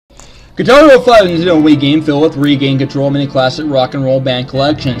Guitar Hero 5 is a Wii game filled with regain control many classic rock and roll band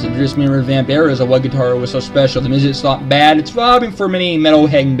collections. Introduced many revamped eras of what Guitar Hero was so special. The music's not bad, it's vibing for many metal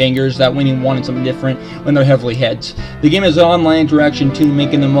headbangers that winning wanted something different when they're heavily heads. The game is an online interaction too,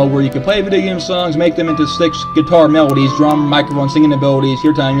 making the mode where you can play video game songs, make them into 6 guitar melodies, drum, microphone, singing abilities,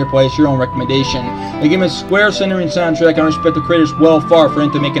 your time, your place, your own recommendation. The game is square centering soundtrack, and I respect the creators well far for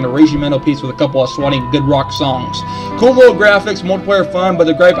into making a raging metal piece with a couple of swatting good rock songs. Cool little graphics, multiplayer fun, but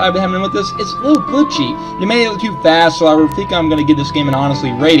the gripe I've been having with this, it's a little glitchy. You made it too fast, so I think I'm going to give this game an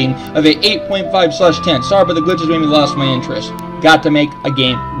honestly rating of a 8.5/10. Sorry, but the glitches made me lost my interest. Got to make a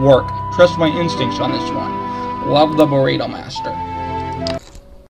game work. Trust my instincts on this one. Love the Burrito Master.